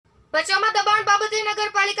ભચાઉમાં દબાણ બાબતે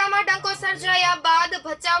નગરપાલિકામાં ડંકો સર્જાયા બાદ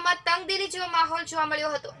ભચાઉમાં તંગદિલી જેવો માહોલ જોવા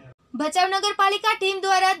મળ્યો હતો। ભચાઉ નગરપાલિકા ટીમ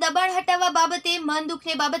દ્વારા દબાણ હટાવવા બાબતે મન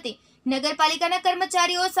દુખને બાબતે નગરપાલિકાના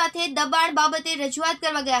કર્મચારીઓ સાથે દબાણ બાબતે રજૂઆત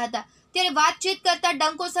કરવા ગયા હતા, ત્યારે વાતચીત કરતા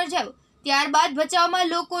ડંકો સર્જાયો। ત્યારબાદ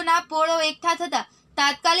ભચાઉમાં લોકોના પોળો એકઠા થતા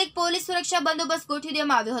તાત્કાલિક પોલીસ સુરક્ષા બંદોબસ્ત ગોઠવી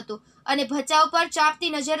દેવામાં આવ્યો હતો અને ભચાઉ પર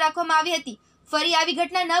ચાંપતી નજર રાખવામાં આવી હતી। ફરી આવી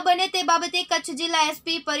ઘટના ન બને તે બાબતે કચ્છ જિલ્લા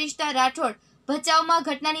એસપી પરિષ્ટા રાઠોડ ભચાઉમાં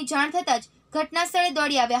ઘટનાની જાણ થતાં જ ઘટના સ્થળે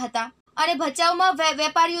દોડી આવ્યા હતા અને ભચાઉમાં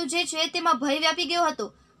વેપારીઓ જે છે તેમાં ભય વ્યાપી ગયો હતો।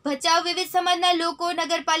 ભચાઉ વિવિધ સમાજના લોકો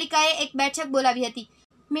નગરપાલિકાએ એક બેઠક બોલાવી હતી,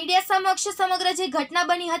 મીડિયા સમક્ષ સમગ્ર જે ઘટના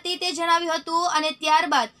બની હતી તે જણાવ્યું હતું અને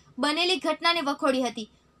ત્યારબાદ બનેલી ઘટનાને વખોડી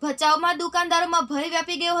હતી। ભચાઉમાં દુકાનદારોમાં ભય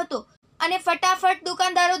વ્યાપી ગયો હતો અને ફટાફટ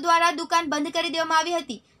દુકાનદારો દ્વારા દુકાન બંધ કરી દેવામાં આવી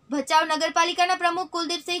હતી। ભચાઉ નગરપાલિકાના પ્રમુખ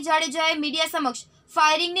કુલદીપસિંહ જાડેજાએ મીડિયા સમક્ષ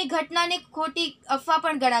ફાયરિંગની ઘટનાને ખોટી અફવા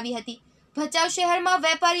પણ ગણાવી હતી। ભચાઉ શહેરમાં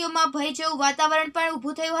વેપારીઓમાં ભય જેવું વાતાવરણ પણ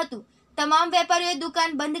ઊભું થયું હતું। તમામ વેપારીઓએ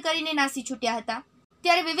દુકાન બંધ કરીને નાસી છૂટ્યા હતા।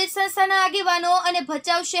 ત્યારે વિવિધ સંસ્થાના આગેવાનો અને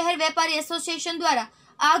ભચાઉ શહેર વેપારી એસોસિએશન દ્વારા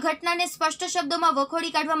આ ઘટનાને સ્પષ્ટ શબ્દોમાં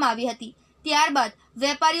વખોડી કાઢવામાં આવી હતી। ત્યારબાદ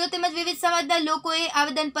વેપારીઓ તેમજ વિવિધ સમાજના લોકોએ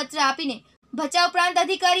આવેદનપત્ર આપીને ભચાઉ પ્રાંત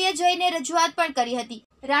અધિકારીએ જઈને રજૂઆત પણ કરી હતી।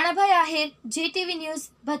 Ranabhai Ahir, GTV news,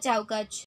 Bhachau, Kutch.